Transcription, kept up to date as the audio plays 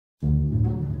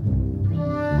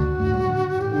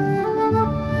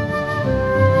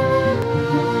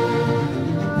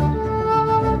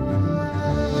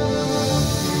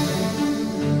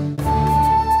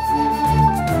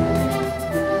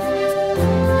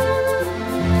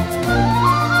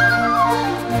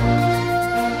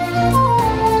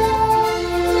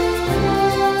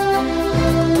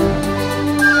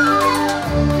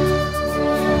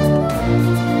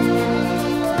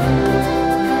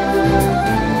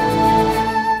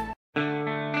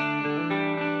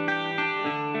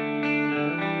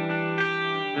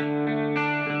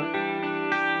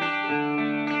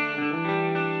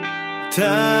Time,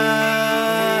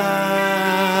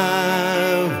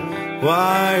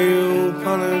 why you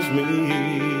punish me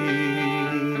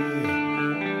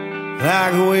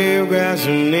like a wave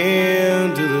crashing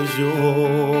into the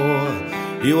shore?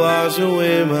 You wash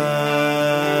away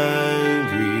my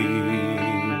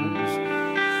dreams.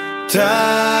 Time,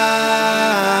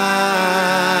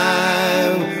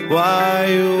 why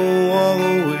you walk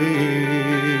away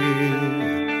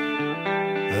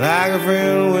like a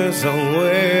friend went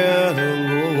somewhere to go?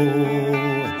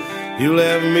 You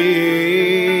left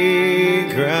me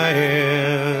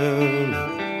crying.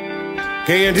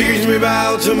 Can you teach me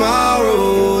about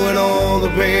tomorrow and all the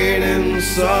pain and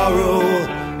sorrow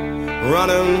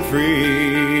running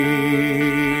free?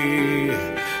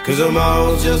 'Cause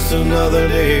tomorrow's just another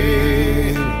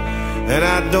day, and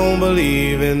I don't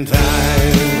believe in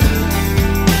time.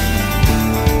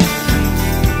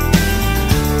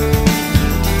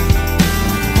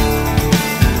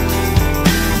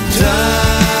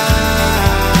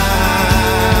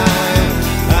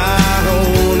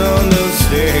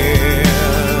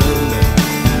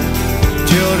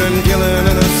 Killing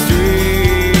in the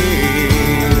street,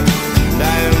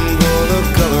 dying for the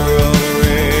color of the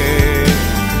rain.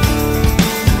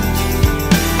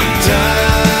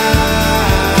 Time,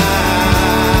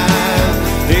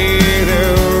 either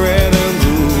red and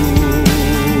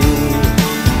blue.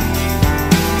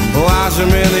 Wash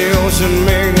them in the ocean,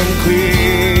 make them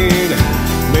clean.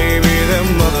 Maybe their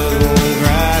mothers won't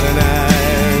cry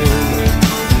tonight.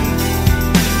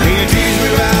 Can you teach me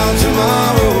about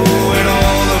tomorrow?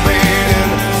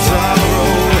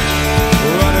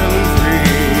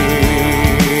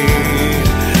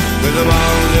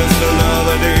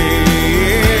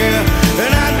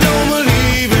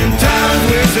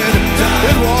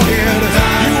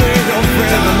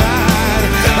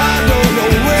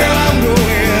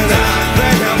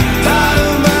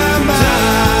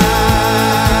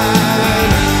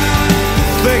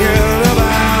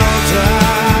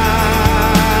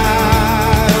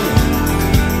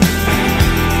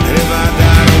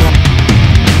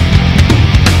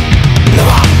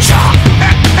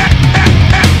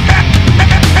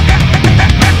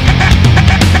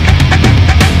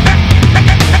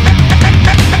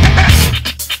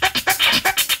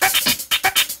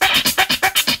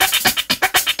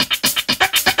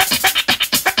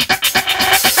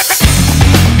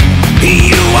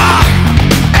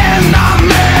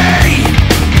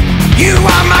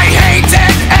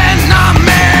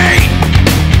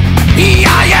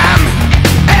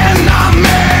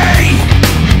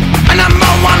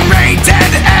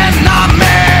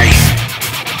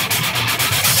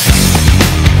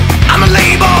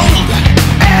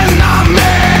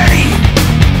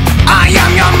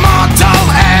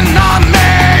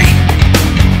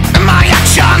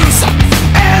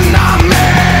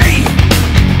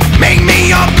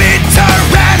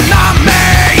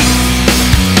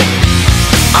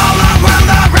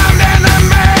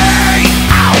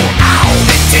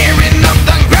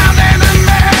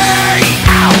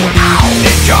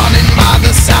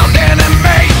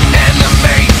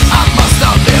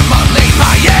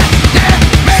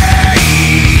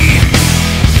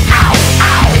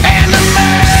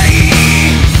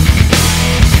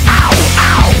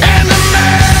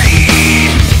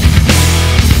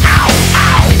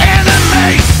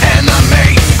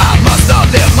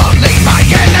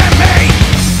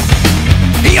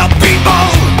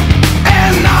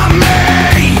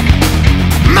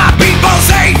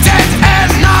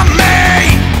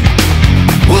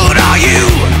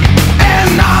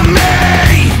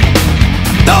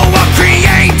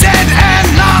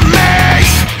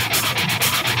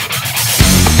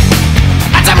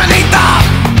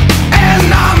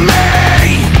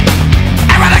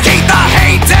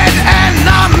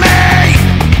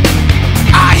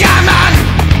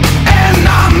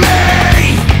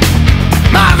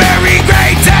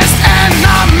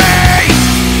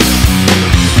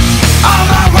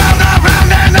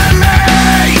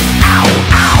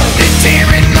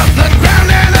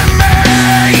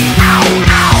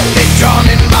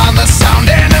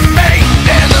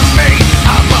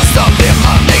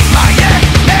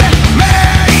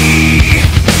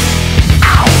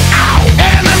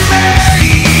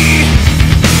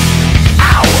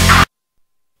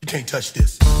 can't touch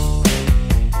this.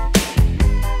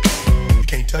 You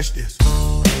can't touch this.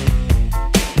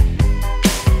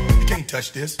 You can't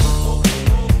touch this. You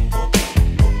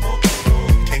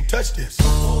can't touch this.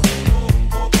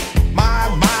 My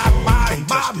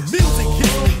music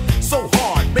hits me so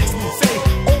hard, makes me say,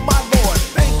 oh my Lord,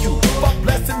 thank you for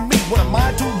blessing me. What am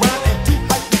I to rhyme and to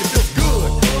hype me? It feels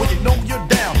good when you know you're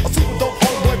down. A super dope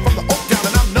homeboy from the Oak Town,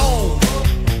 and I'm known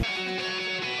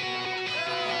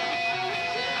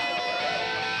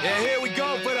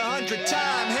 100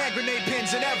 times. Hand grenade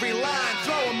pins in every line.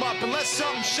 Throw them up and let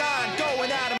something shine.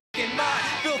 Going out of mine,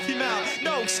 filthy mouth,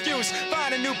 no excuse.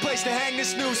 Find a new place to hang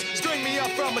this noose. String me up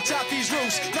from atop these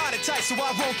roofs. Knot it tight so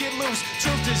I won't get loose.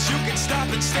 Truth is you can stop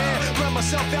and stare. Run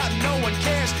myself out and no one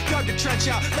cares. Dug the trench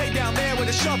out, lay down there with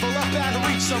a shovel up out of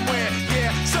reach somewhere.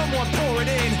 Yeah, someone pour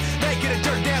it in. Make it a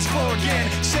dirt dance floor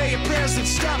again. Say your prayers and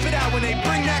stop it out when they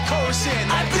bring that chorus in.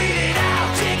 I bleed it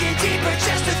out, digging deeper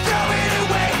just to throw it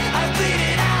away. I bleed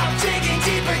it out, digging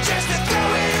deeper just to throw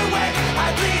it away. I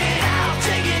bleed it out,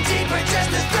 digging deeper just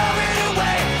to throw it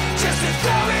away. Just to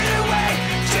throw it away.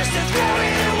 Just to throw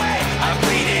it away. I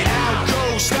bleed it out.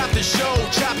 Go, stop the show.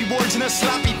 Choppy words in a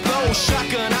sloppy flow.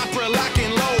 Shotgun opera, lock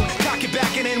and load. Cock it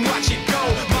back and then watch it go.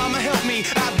 Mama help me,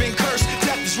 I've been cursed.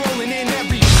 Death is rolling in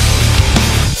every.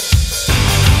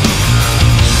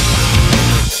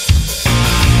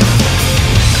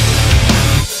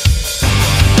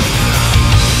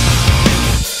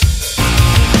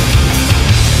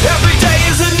 Every day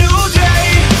is a new day.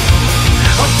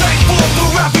 I'm thankful for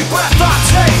every breath I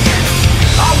take.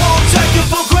 I won't take it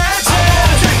for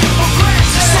granted.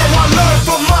 So I learn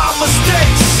from my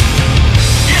mistakes.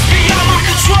 It's beyond my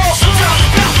control. Sometimes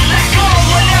it's best to let go.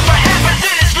 Whatever happens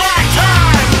in this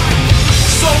lifetime.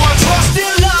 So I trust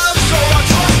in love.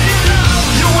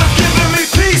 You have given me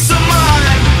peace of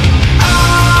mind.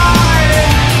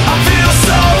 I feel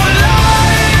so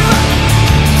alive.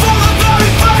 For the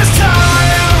very first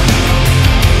time.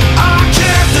 I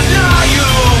can't deny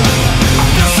you. I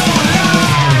feel so alive.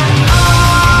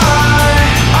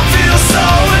 I feel so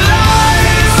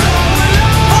alive.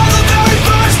 For the very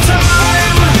first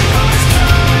time.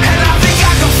 And I think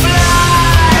I can fly.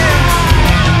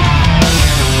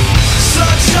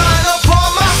 Sunshine upon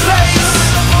my face.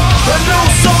 A new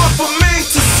song for me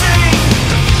to sing.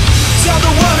 Tell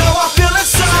the world how I feel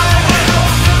inside.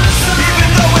 Even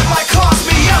though it might cost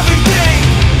me everything.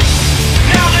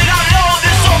 Now that I know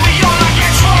this will be all I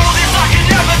control, this I can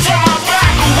never turn my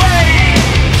back away.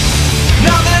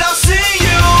 Now that I see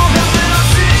you,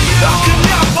 I can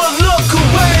never look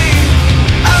away.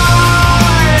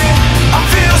 I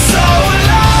feel so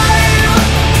alive.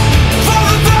 For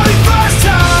the very first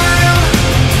time.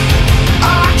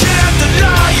 I can't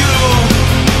deny you.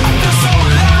 I feel so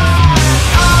alive.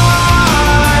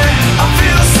 I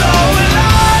feel so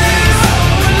alive.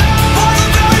 For the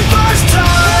very first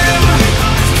time.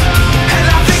 And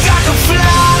I think I can fly.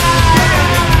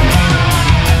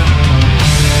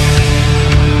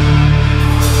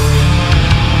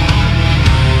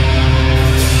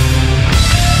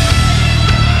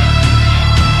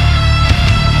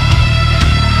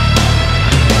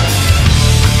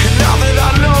 And now that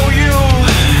I know you,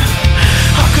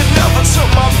 I could never turn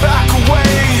my back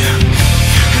away.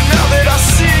 And now that I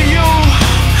see you,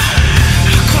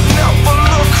 I could never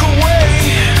look away.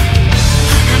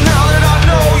 And now that I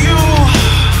know you,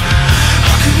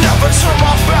 I could never turn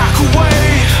my back away.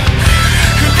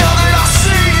 And now that I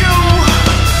see you,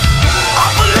 I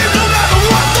believe no matter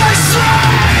what they say.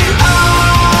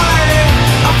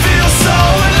 I feel so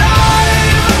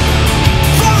alive.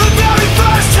 For the very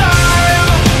first time.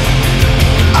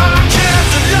 I can't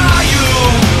deny you.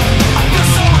 I feel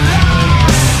so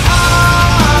alive.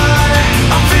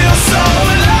 I feel so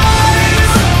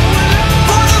alive.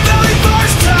 For the very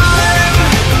first time.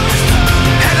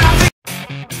 And I think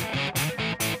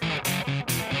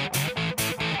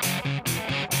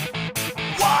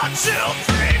 1, 2,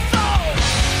 3, 4.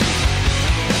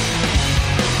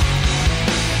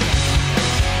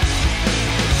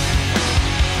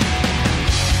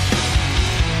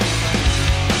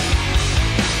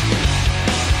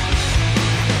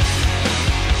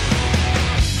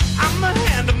 I'm a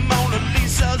hand of Mona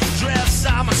Lisa's dress.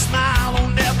 I'm a smile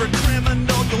on every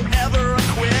criminal you'll ever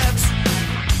acquit.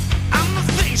 I'm the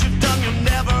things you've done you'll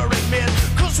never admit.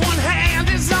 'Cause one hand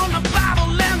is on the Bible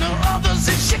and the other's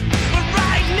in shit. But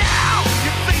right now,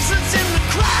 your face is in the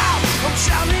crowd. I'm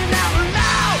shouting out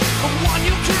loud. The one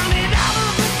you counted out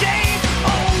of the game.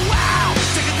 Oh wow,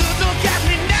 take a good look at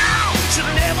me now.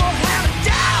 Should've never had a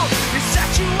doubt. It's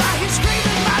that you out here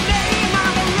screaming my name.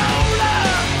 I'm a roller,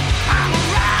 I'm a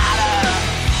rider,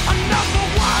 a number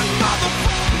one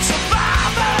motherfucking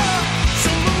survivor. So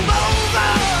move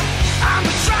over, I'm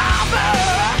a driver,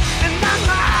 and I'm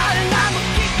high and I'm a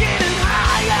keep getting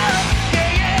higher.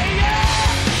 Yeah, yeah, yeah.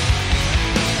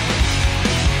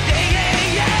 Yeah,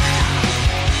 yeah, yeah.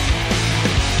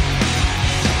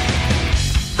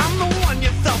 I'm the one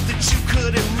you thought that you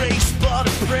could erase, but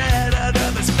a predator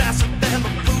that's faster than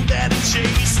the food that it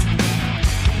chased.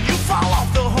 You fall off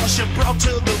the horse you brought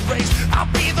to the race.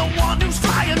 I'll be the one who's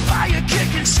flying by you,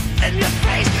 kicking shit in your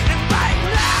face. And right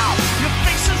now, your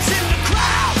face is in the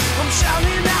crowd. I'm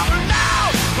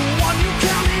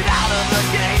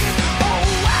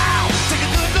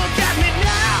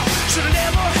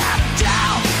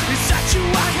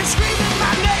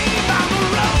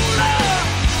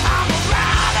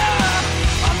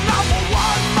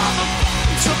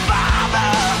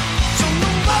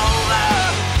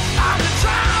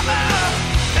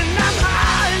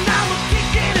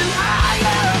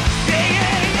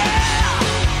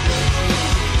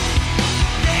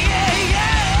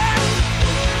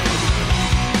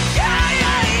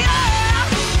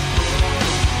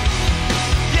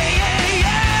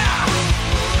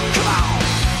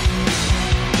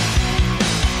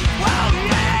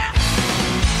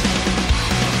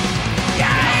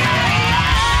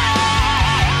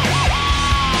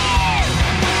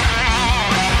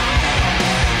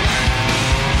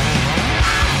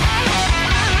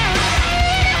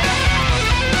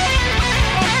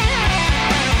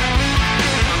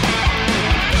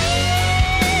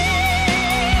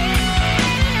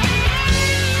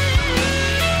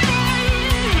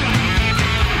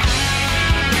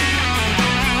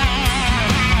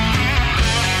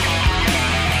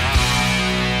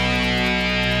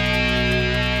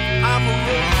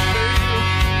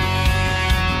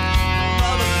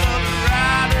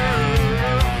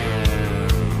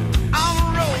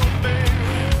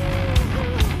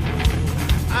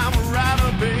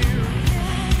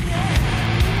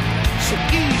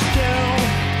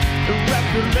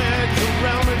your legs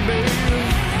around me, baby.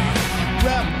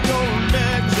 Wrap your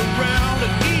legs around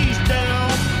and ease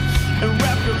down. And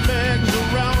wrap your legs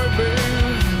around me, baby.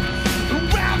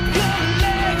 Wrap your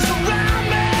legs around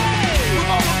me.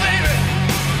 Come on, baby.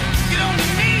 Get on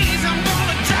your knees. I'm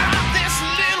gonna drive this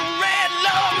little red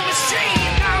love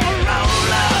machine. I'm a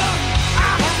roller.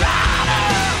 I'm a rider.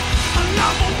 A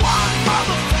number one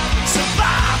motherfucking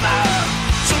survivor.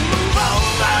 So move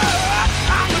over.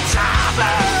 I'm a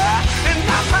driver. In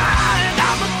my mind,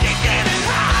 I'm a kicking it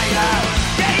higher.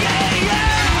 Yeah, yeah, yeah.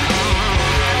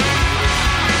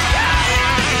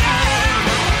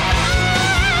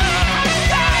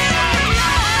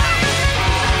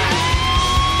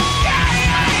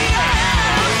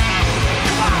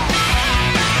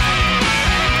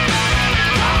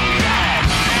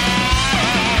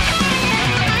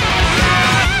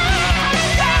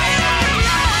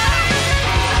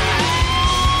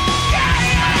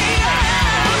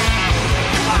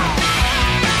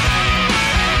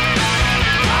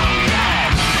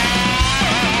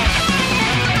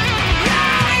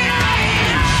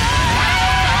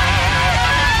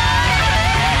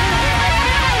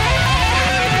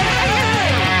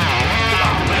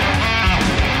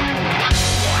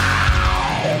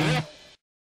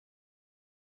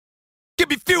 Give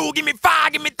me fuel, give me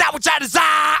fire, give me that which I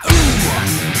desire.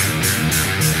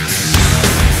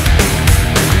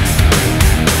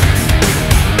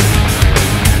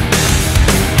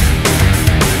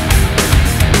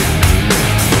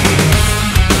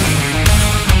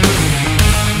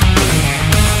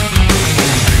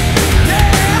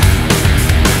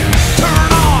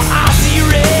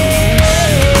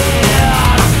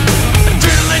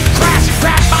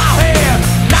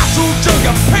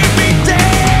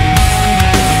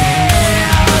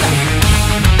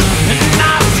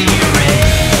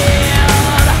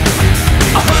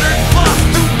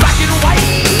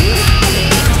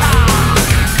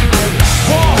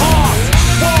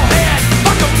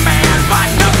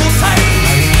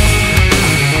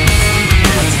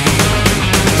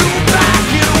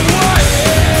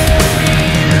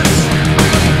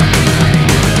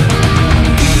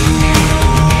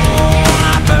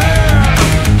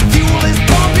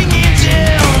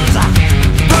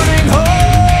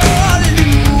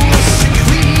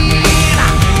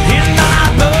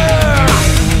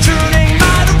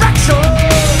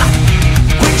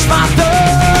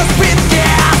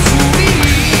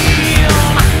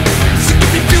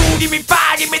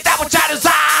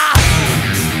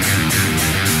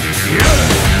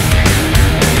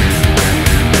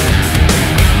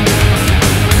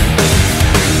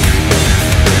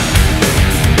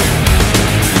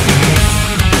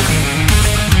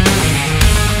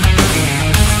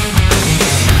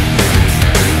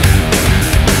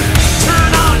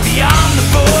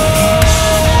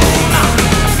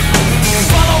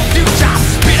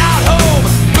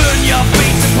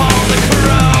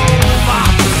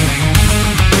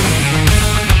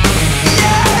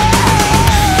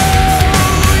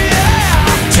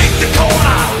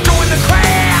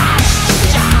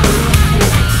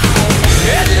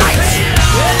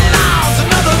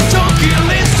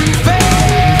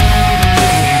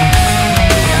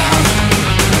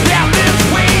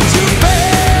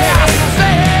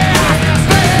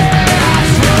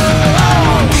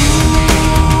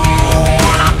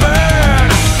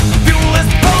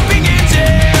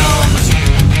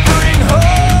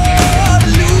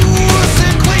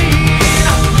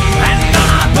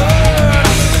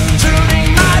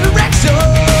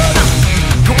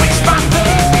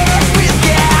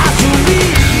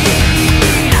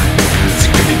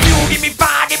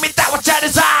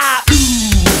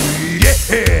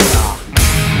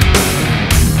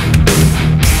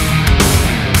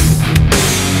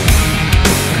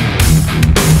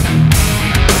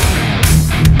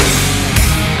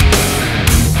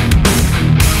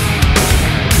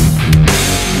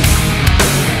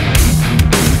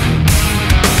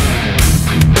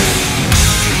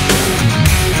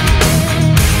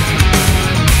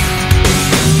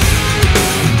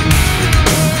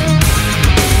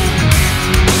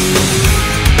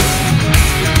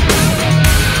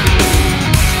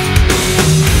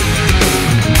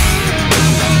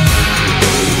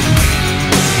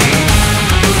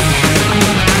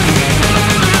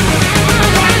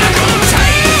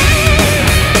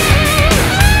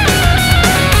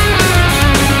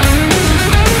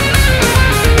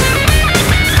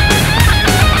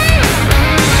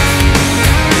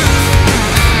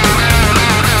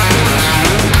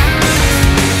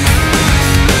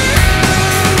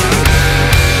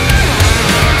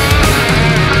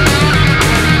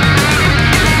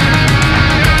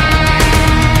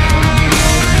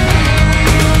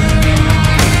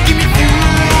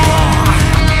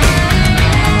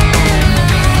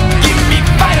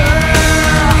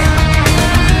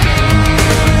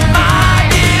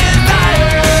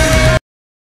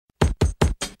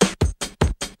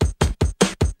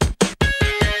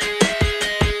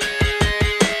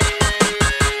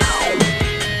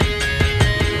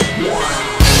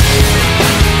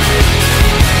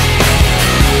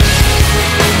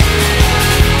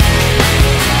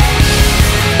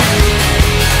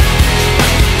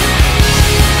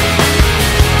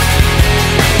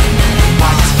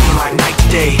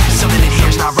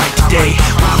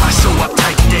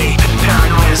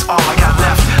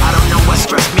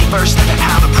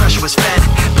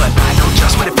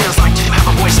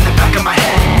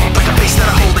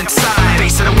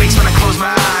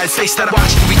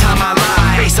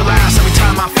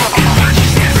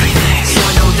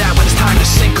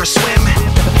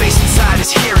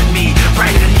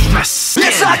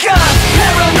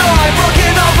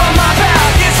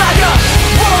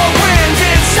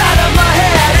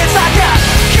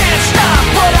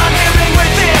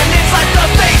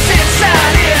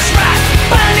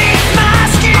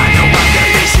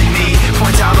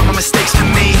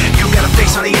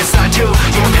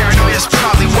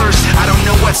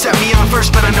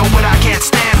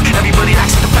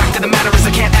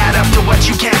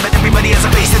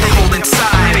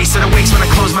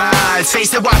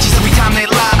 that watches every time they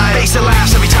lie, face that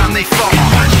laughs every time they fall.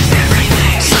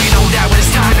 So you know that when it's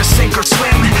time to sink or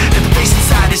swim, that the face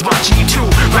inside is watching you too,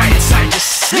 right inside your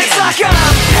skin. It's like I'm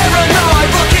paranoid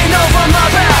looking over my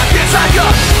back. It's like a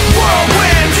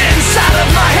whirlwind inside of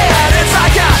my head. It's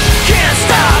like I can't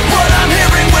stop what I'm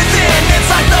hearing within. It's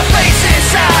like the face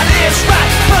inside is right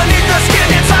beneath the skin.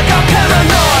 It's like I'm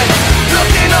paranoid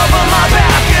looking over my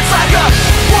back. It's like a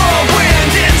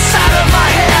whirlwind inside of my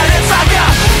head. It's like I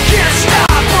can't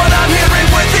stop what I'm hearing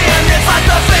within. It's like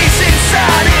the face inside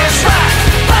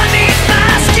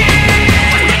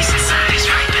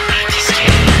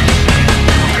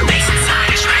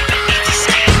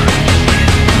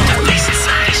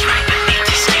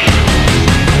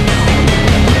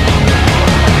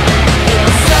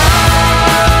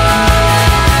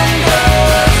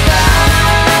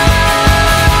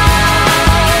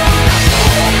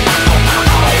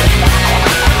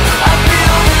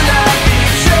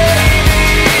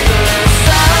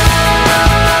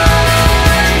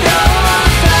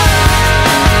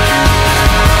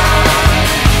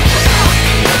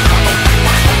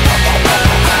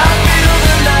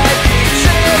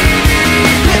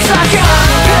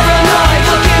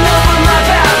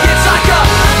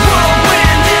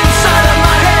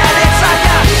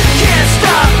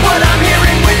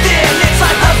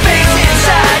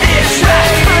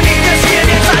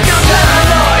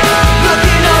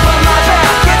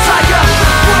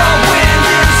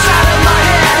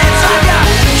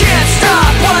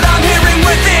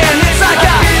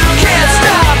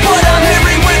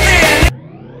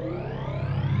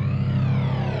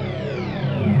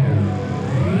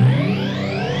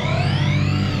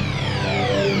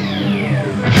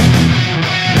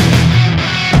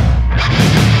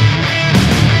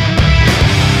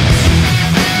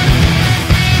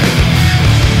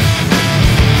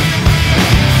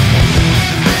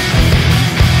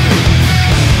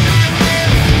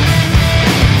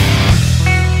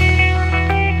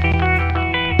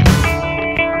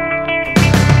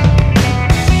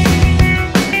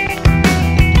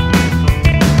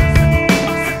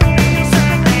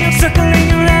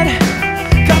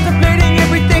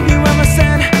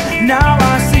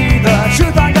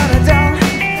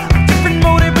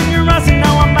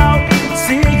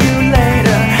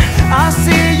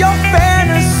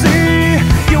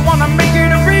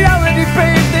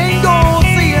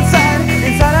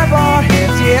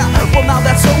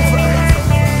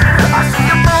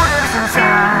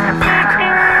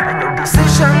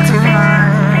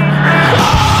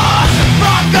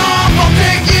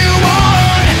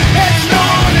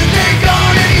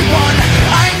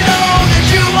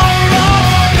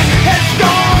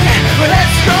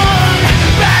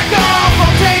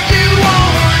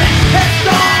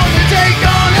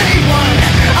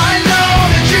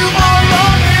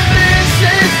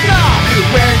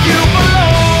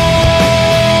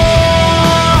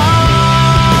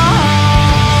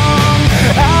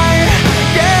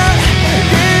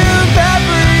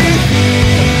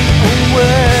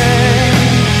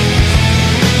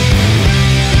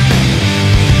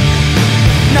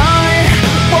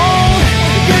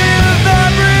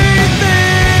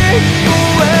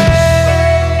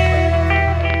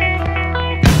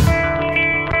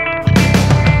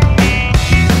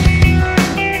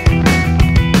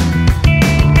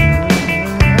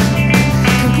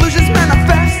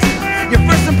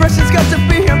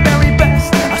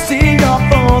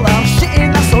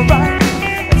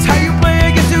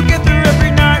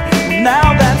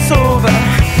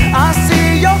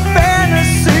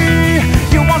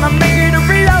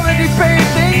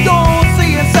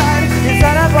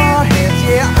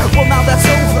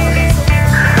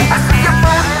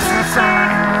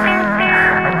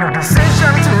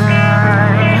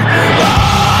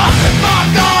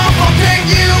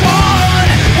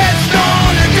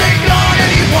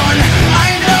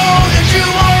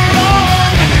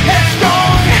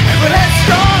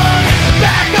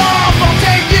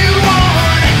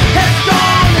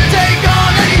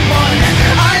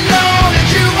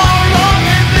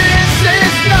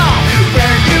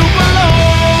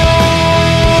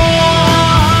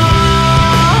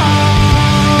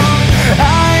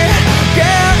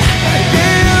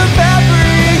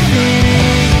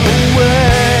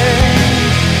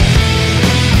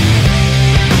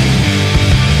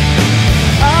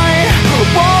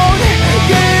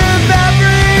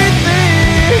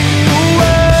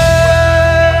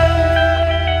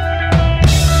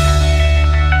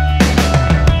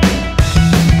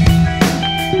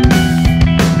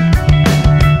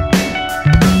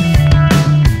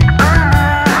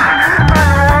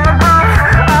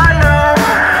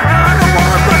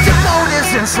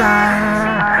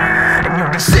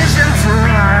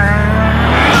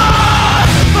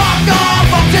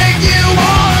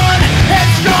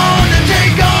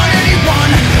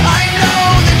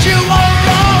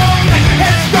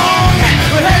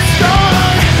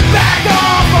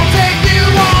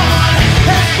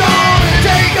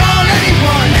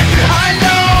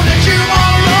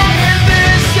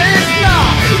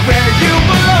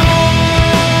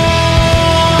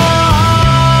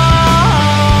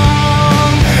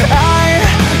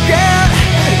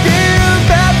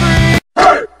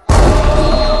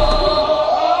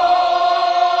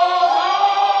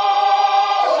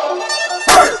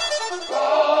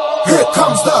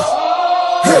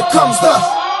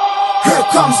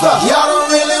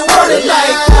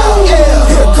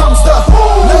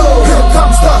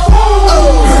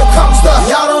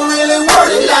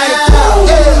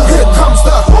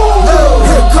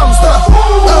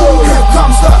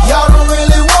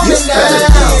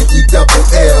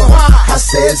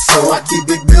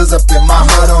big bills up in my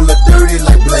heart on the dirty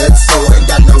like Bledsoe. Ain't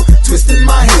got no twist in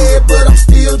my head, but I'm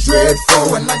still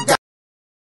dreadful. And I got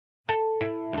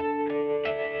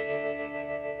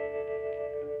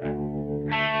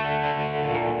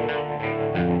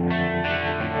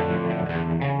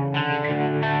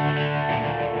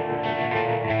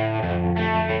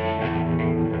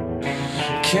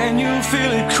Can you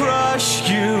feel it crush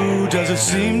you? Does it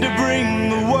seem to bring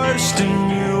the worst in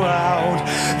you out?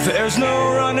 There's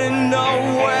no running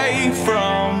away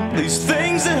from these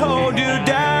things that hold you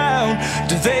down.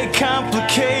 Do they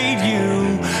complicate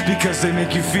you because they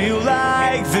make you feel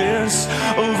like this?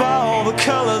 Of all the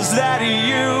colors that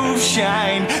you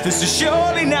shine, this is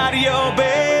surely not your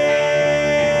best.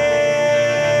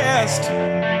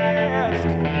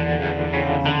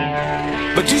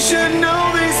 But you should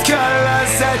know these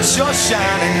colors that you're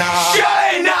shining on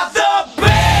surely not the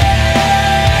best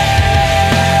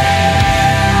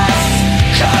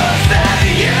colors that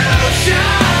you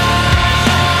shine.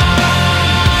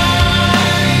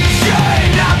 Surely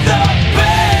not the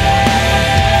best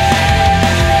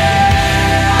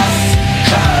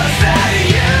colors that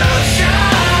you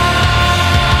shine.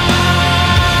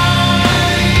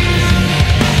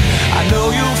 I know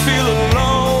you feel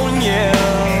alone, yeah.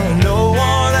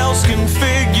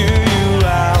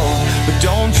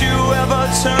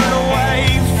 Turn away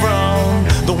from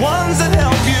the ones that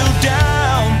help you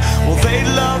down. Well, they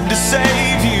love to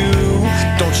save you.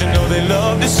 Don't you know they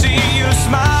love to see you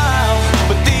smile?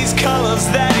 But these colors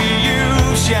that you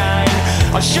shine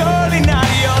are surely not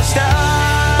your style.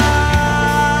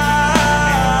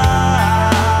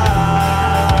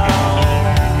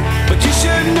 But you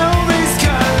should know these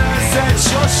colors that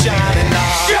you're shining on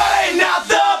surely not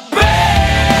the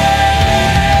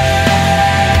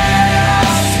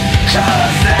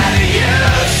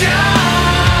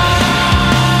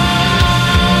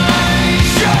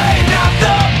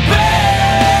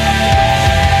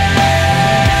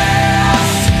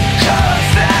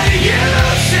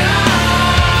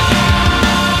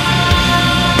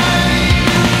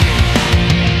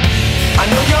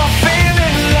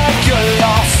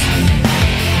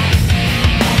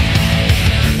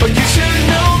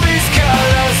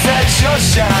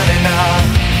shining on.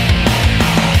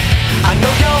 I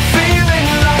know you're feeling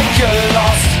like you're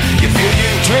lost. You feel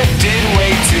you drifted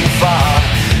way too far.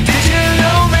 Did you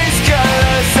know these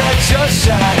colors that you're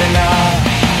shining on?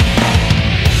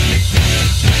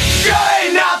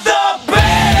 Surely not the best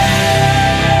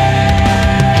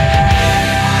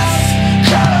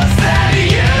colors that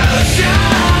you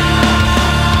shine.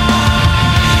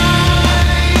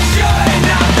 Surely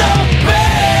not the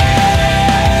best.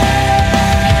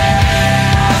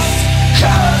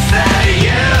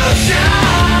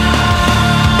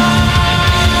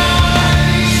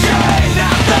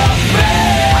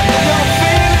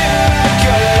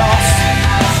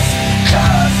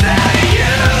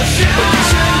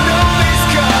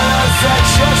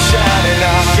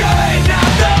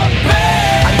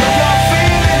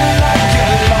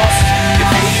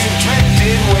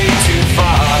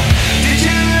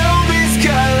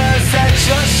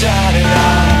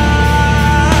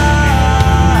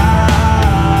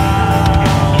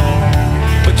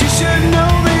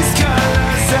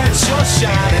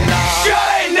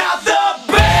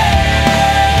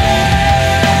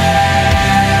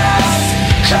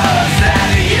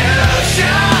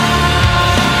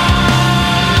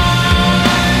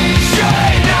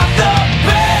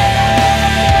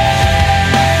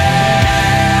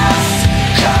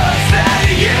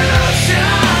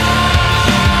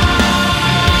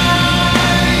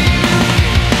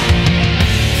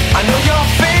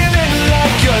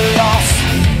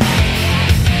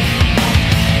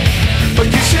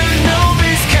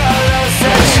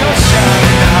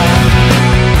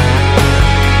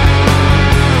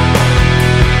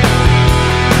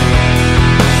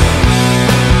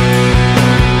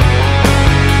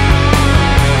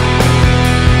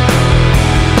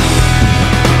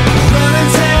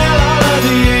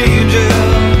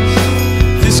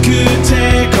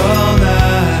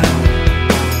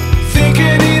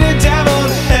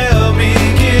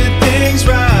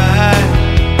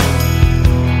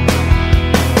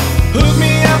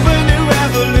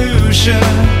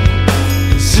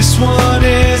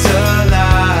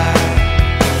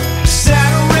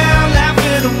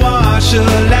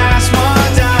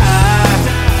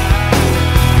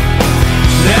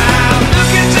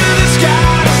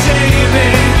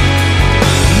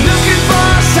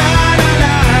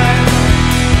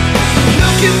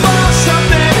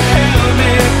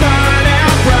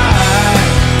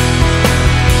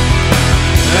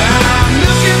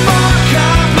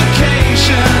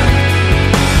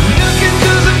 Looking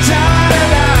 'cause I'm tired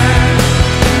of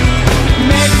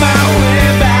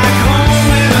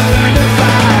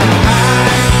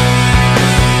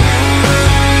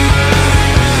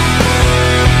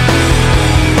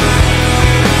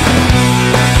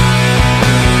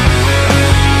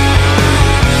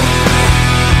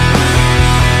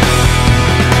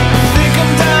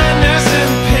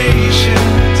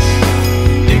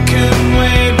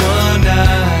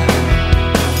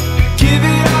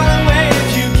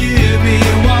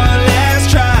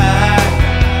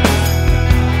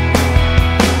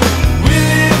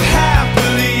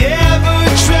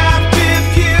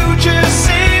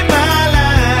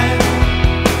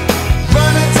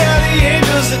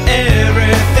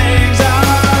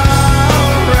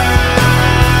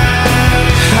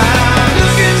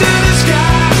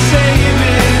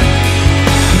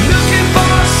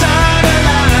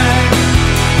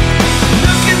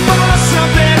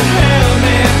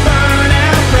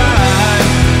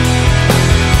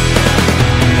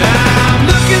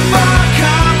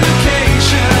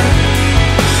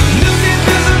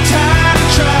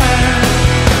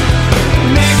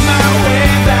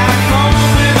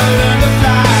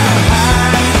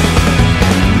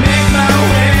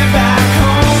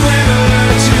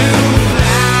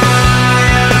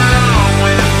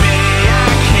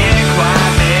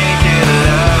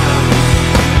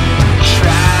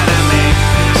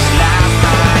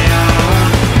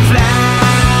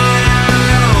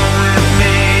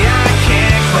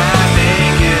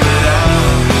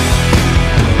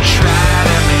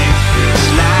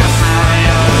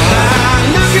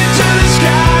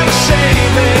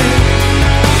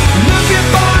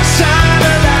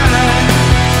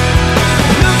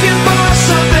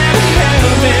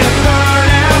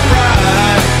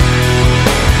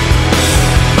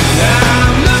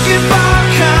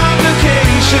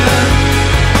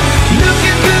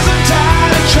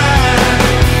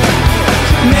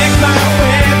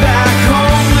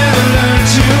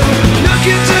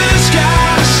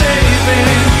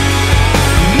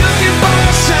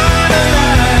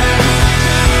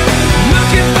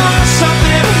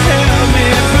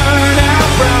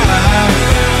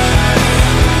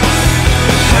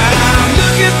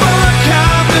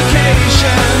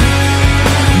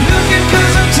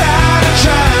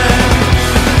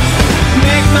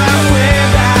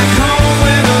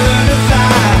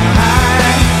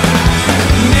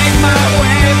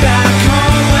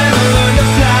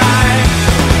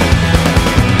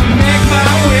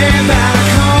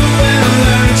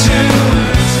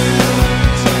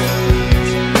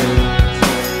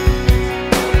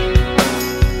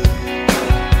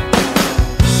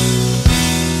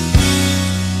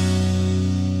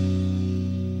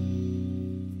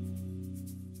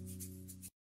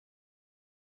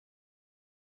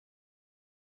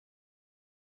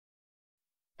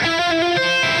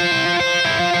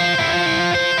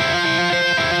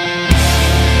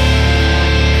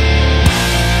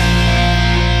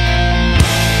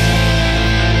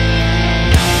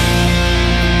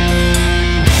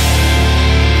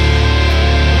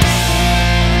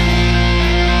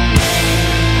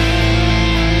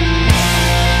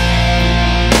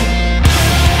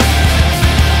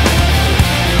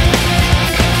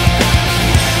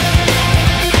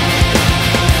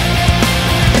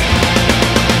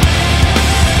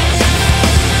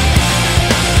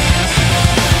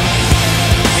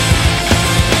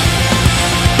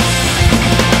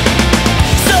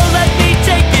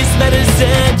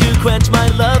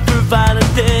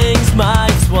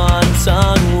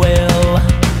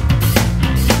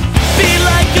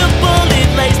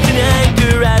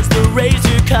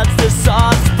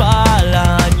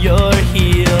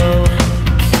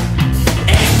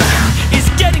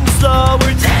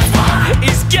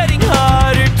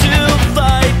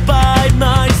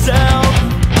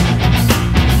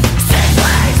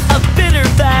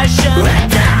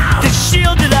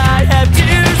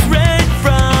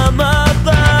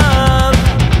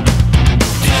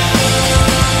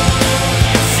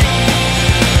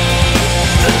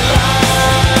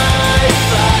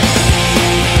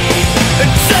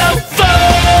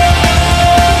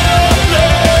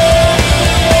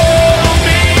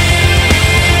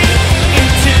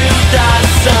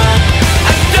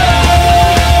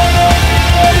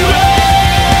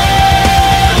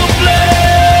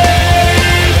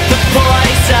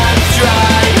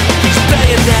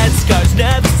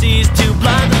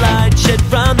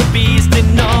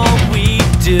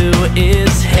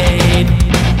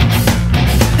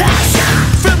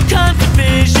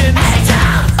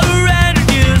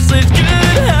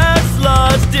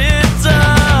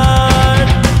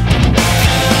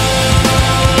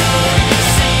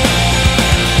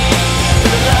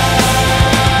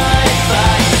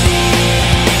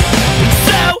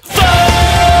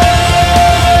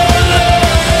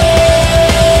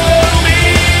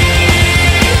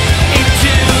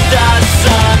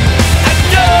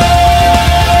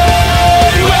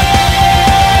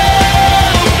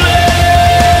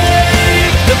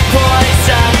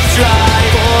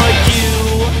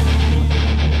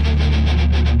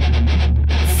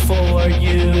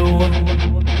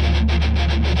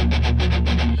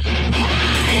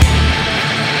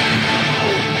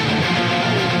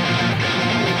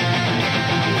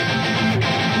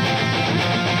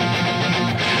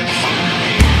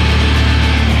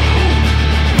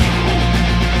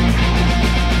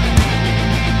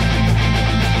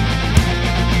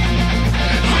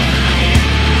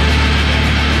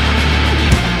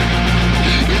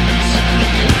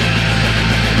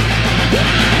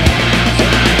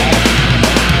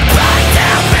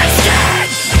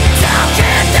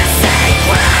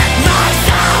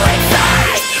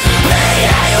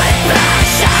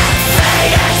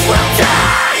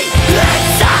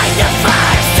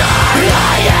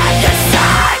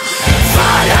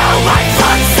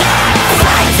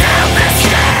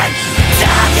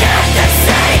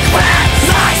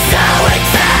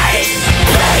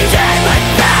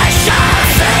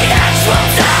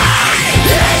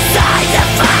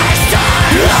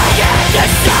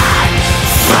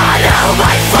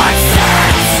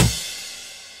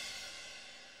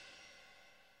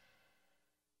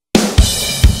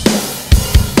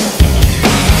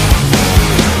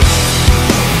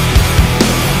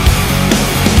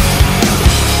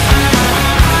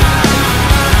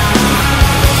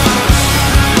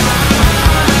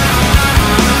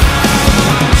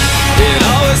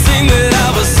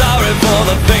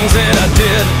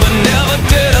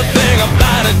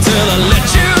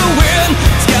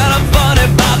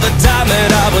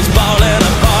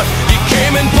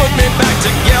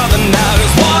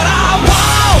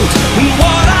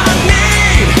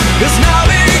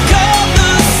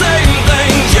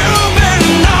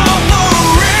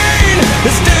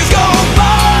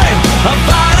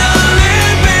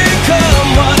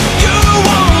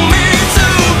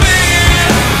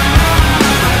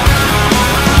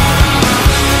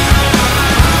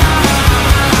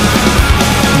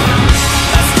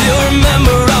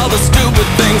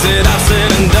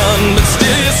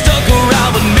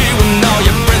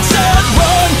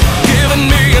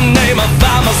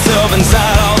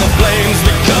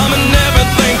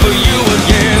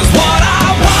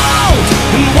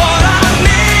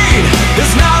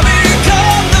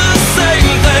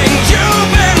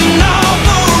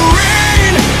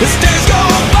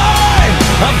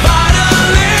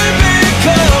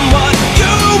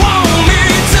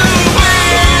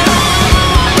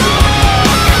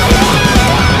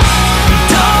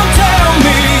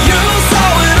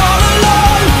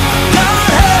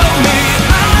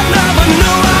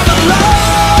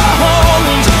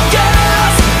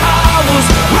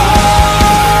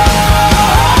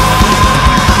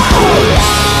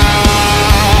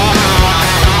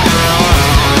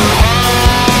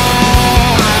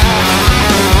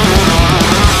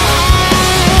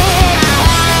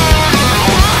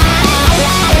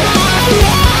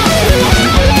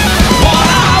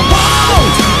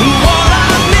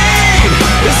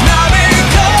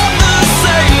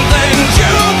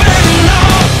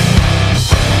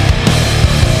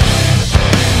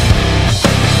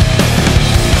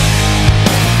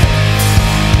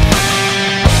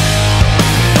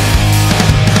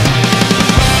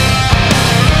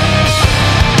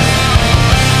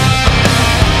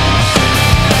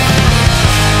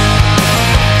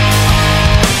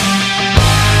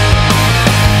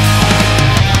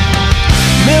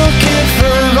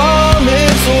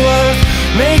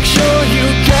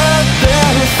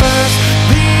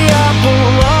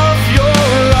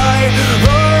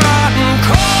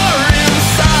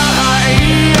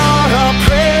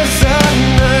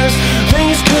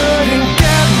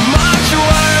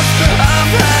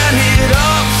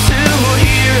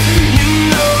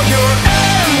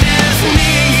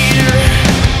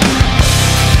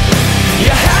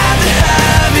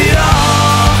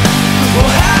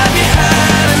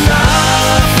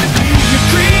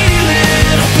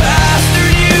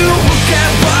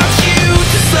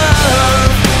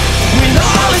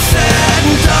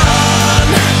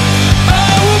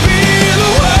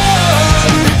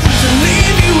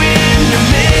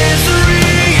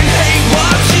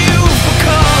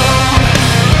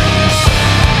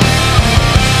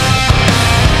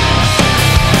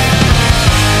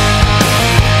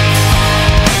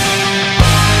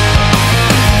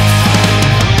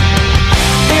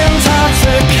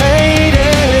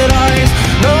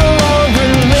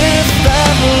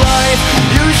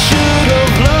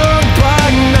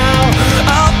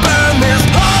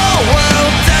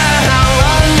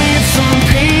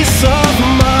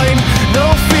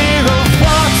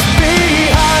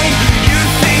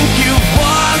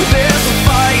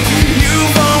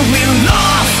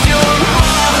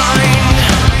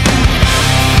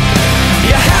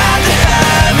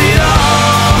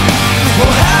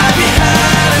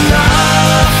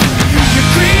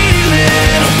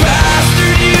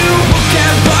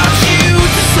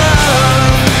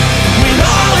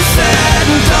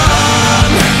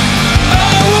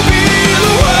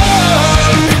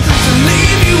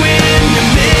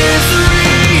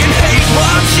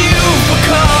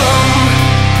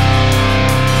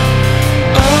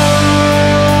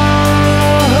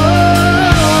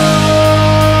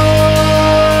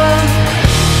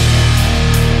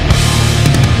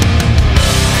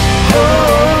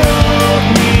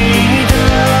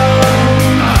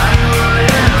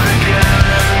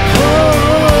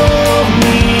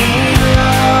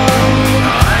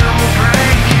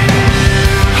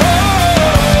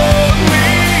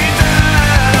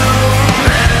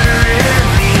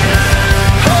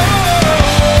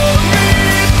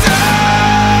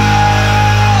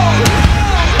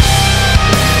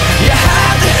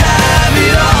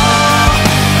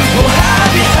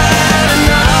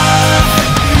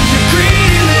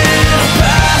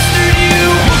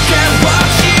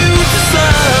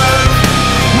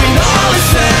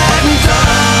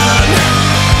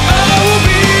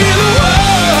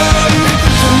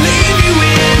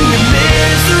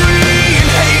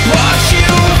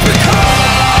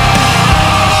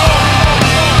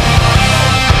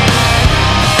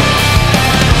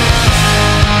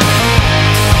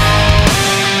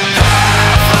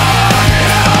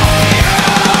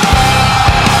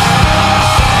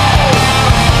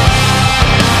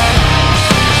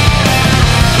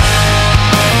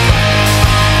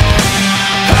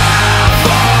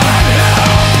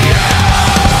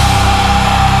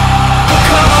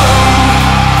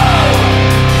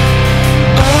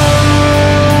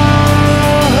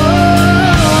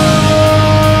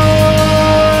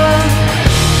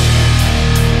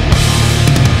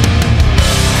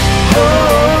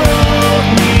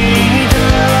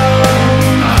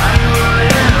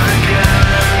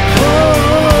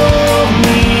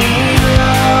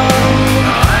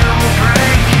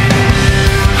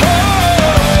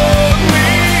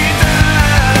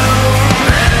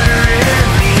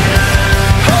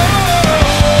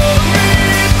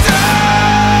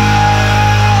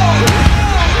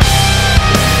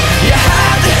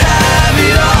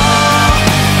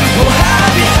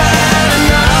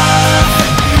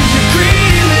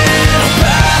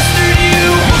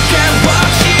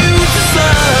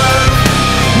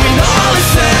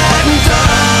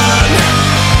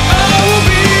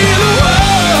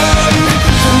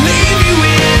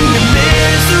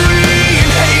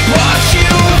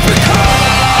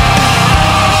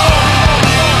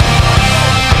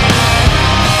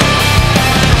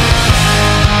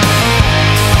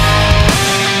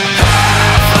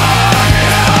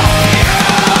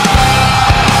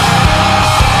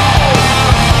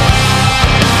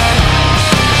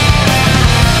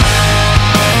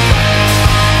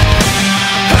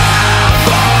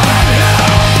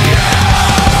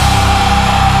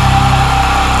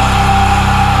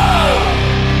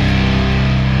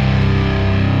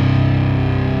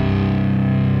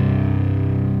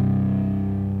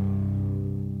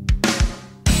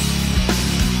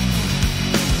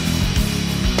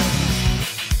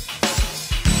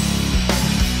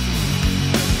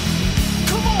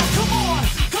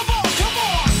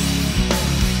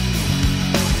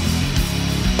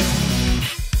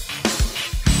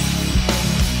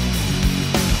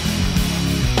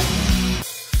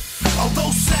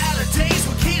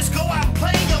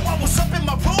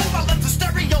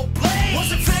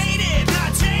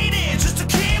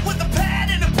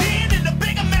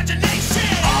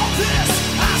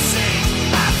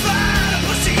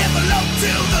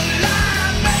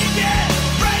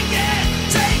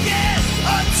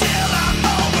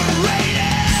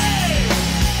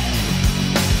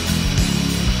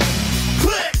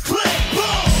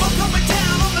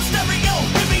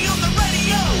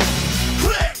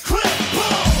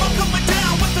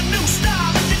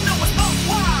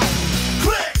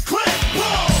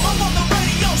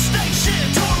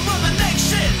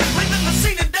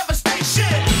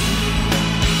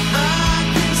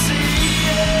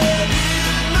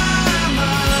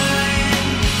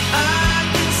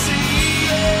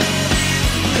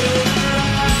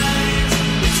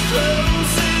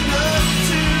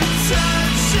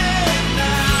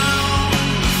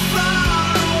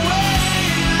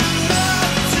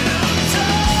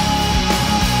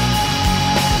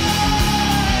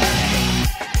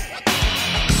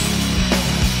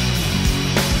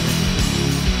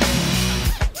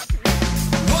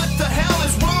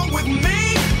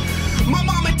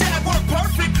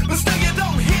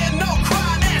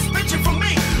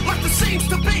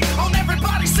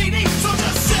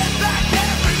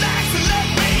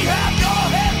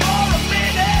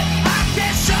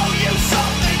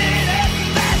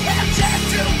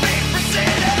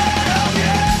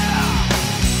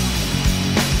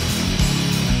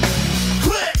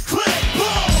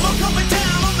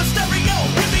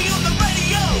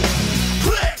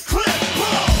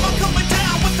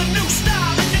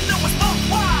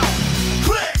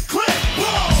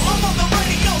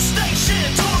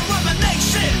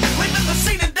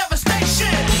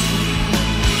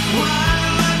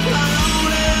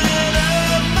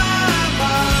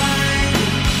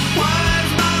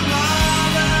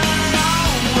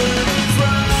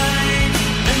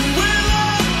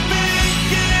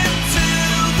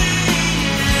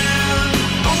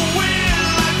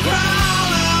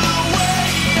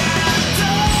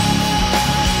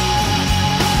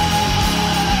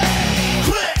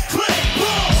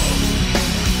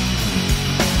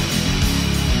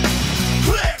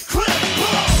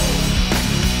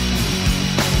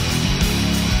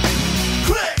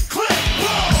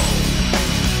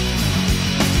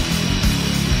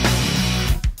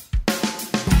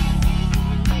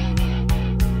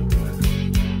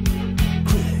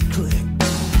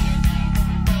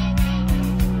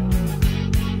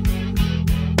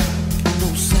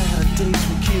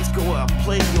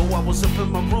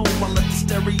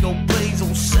days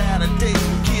on Saturdays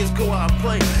when kids go out and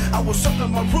play. I was up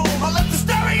in my room, I left the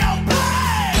stereo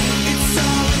play. It's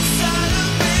all inside of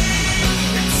me.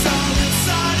 It's all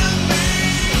inside of me.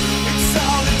 It's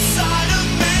all inside of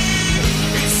me.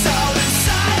 It's all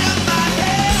inside of my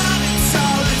head. It's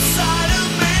all inside of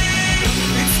me.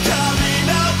 It's coming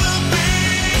over me.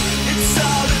 It's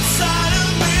all inside of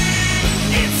me.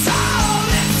 It's all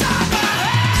inside my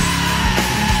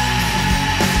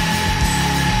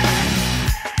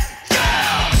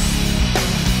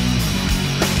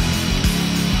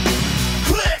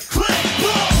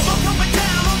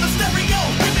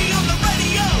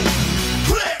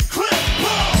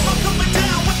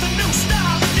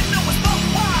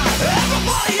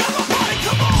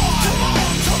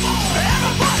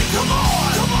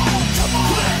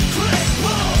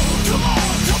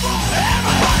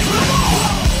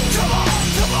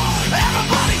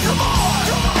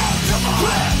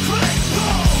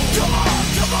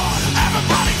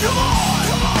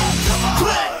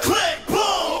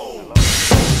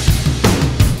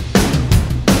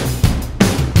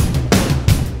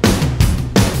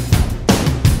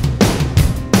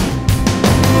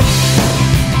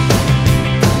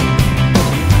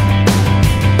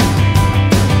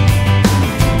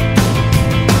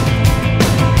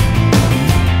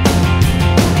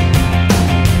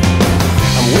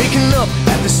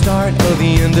of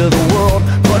the end of the world,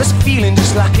 but it's feeling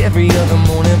just like every other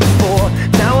morning before.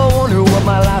 Now I wonder what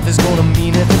my life is gonna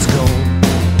mean if it's gone.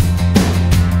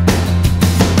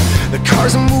 The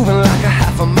cars are moving like a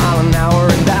half a mile an hour,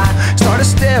 and I started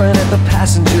staring at the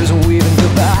passengers and waving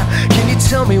goodbye. Can you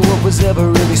tell me what was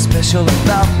ever really special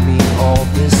about me all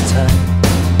this time?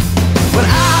 But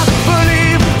I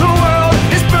believe the world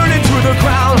is burning to the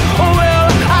ground. Oh well,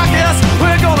 I guess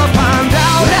we're gonna find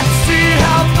out. Let's see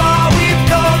how far we've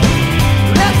come.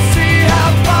 Let's see how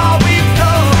far we've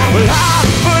come. Well, I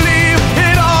believe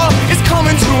it all is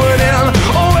coming to an end.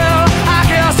 Oh well, I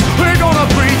guess we're gonna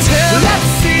pretend. Let's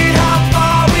see how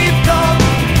far we've come.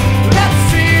 Let's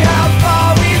see how far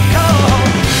we've come.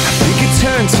 I think it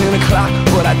turned 10 o'clock,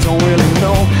 but I don't really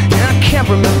know. And I can't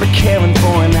remember caring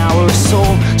for an hour or so.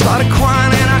 Started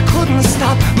crying and I couldn't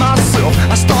stop myself.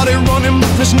 I started running,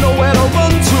 but there's nowhere to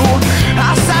run to.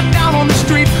 I sat down on the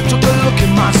street, took a look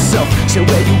at myself. Said,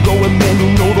 where you going, man? You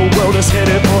know the world is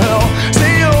headed for hell.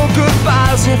 Say your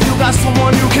goodbyes if you got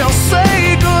someone you can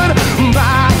say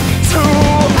goodbye to.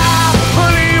 I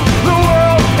believe the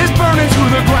world is burning to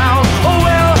the ground. Oh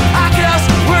well, I guess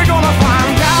we're gonna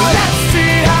find out. Let's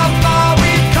see how far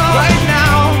we've come right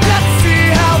now. Let's see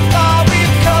how far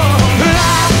we've come.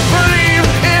 I believe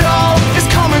it all is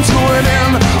coming to an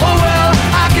end. Oh well,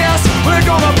 I guess we're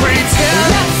gonna pretend.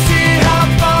 Let's see how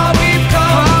far we've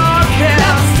come. Okay.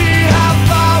 Let's see how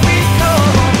far we've come.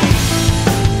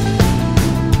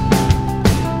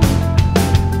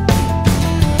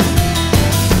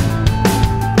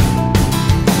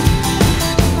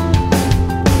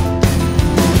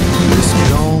 It's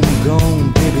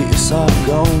gone, baby, it's all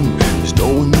gone. There's no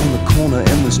one on the corner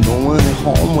and there's no one at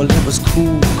home. Well, it was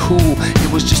cool,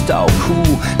 it was just all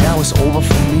cool. Now it's over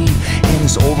for me and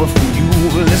it's over for you.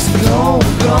 Well, it's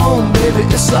gone, baby,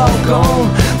 it's all gone.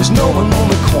 There's no one on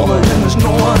the corner and there's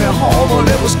no one at home. Well,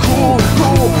 it was cool,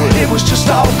 it was just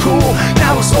all cool.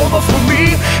 Now it's over for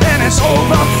me and it's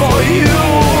over for you.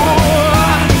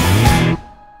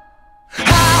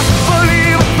 I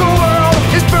believe the world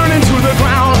is burning to the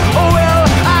ground. Oh well,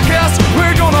 I guess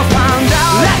we're gonna find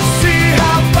out. Let's see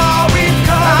how far we've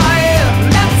come.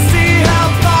 Let's see how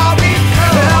far we've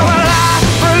come. Yeah, well, I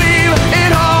believe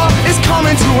it all is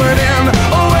coming to an end.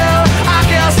 Oh well, I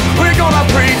guess we're gonna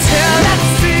pretend. Let's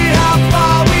see how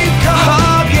far we've come.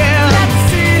 Oh yeah, let's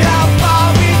see how far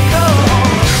we've come.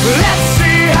 Let's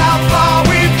see how far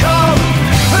we've come.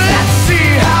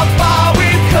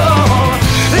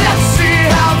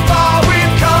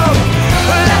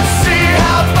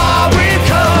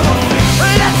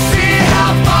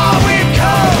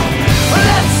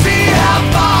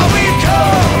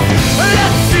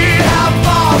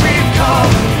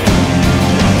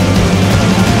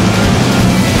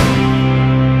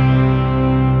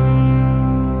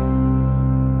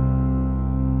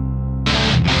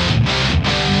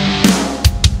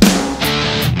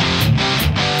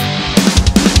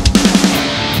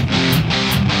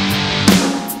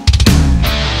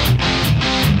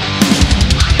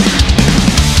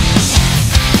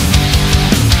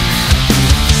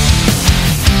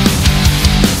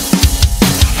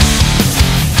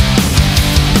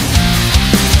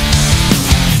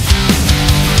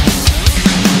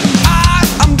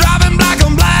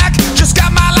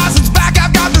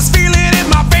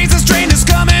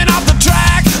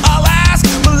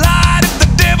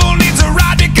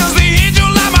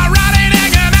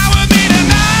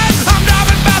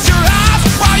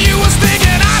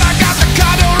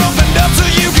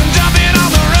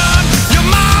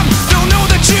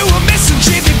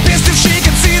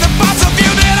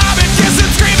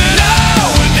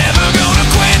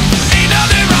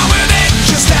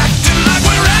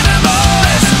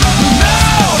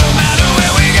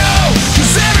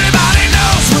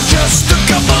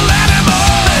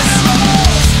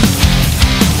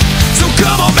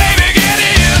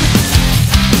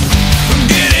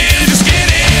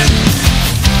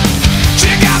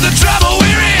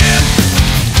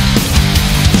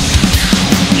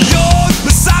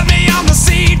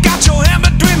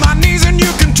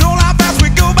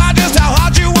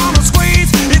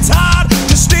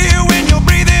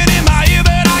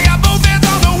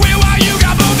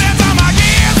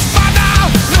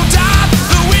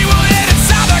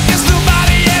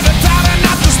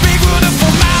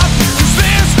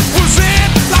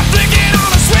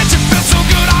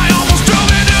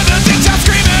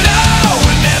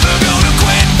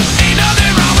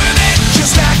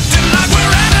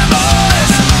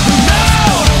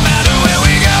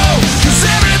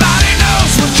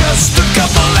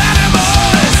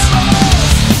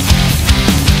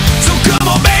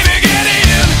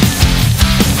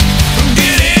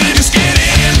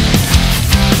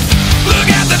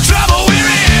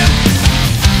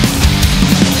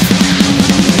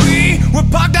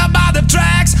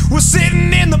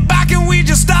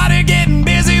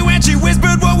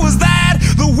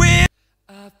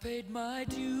 my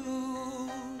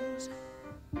dues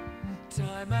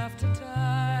time after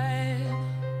time.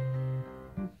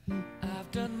 I've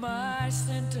done my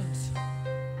sentence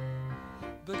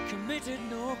but committed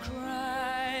no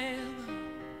crime,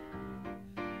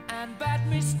 and bad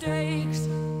mistakes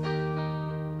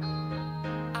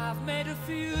I've made a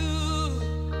few.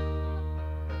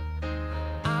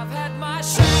 I've had my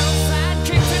shells and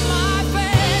kicks in my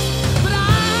face, but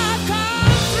I've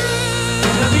come through.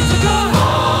 I need to go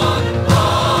on,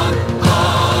 on,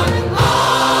 on,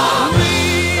 on. We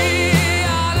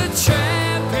are the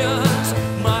champions,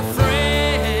 my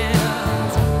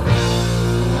friends,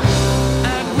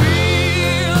 and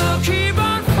we'll keep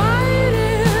on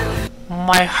fighting.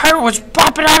 My heart was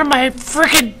popping out of my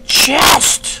freaking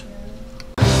chest.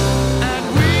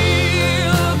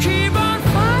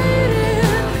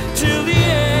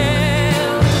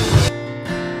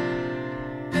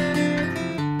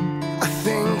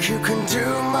 You can do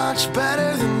much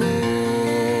better than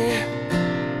me.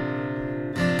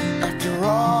 After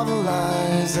all the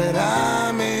lies that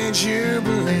I made you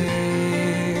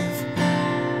believe,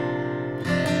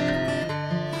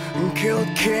 and guilt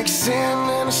kicks in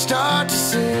and I start to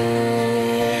see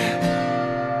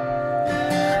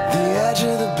the edge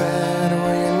of the bed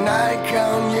where your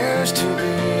nightgown used to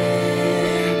be.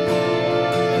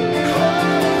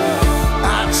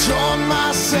 I told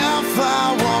myself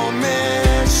I won't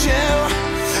miss you,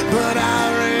 but I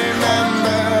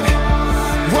remembered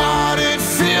what it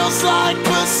feels like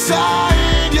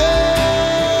beside you.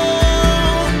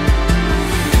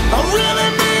 I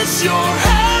really miss your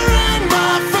hair in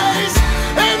my face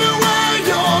and the way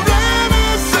your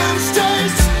innocence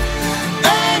tastes.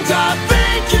 And I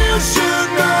think you should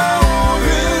know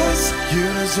this. You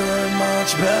deserve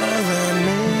much better than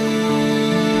me.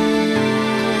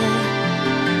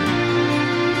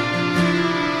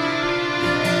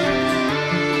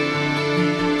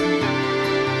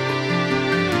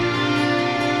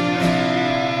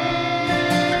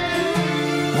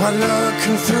 While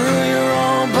looking through your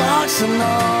old box of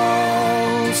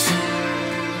notes,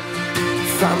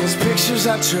 found these pictures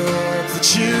I took that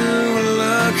you were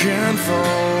looking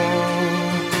for.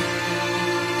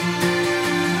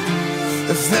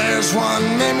 If there's one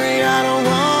memory I don't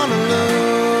wanna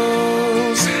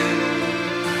lose,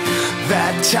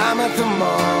 that time at the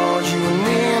mall, you and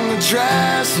me in the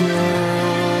dressing room.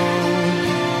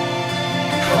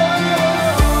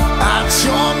 I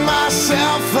told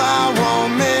myself I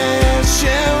won't miss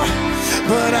you,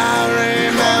 but I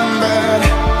remembered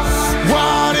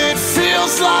what it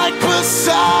feels like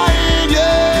beside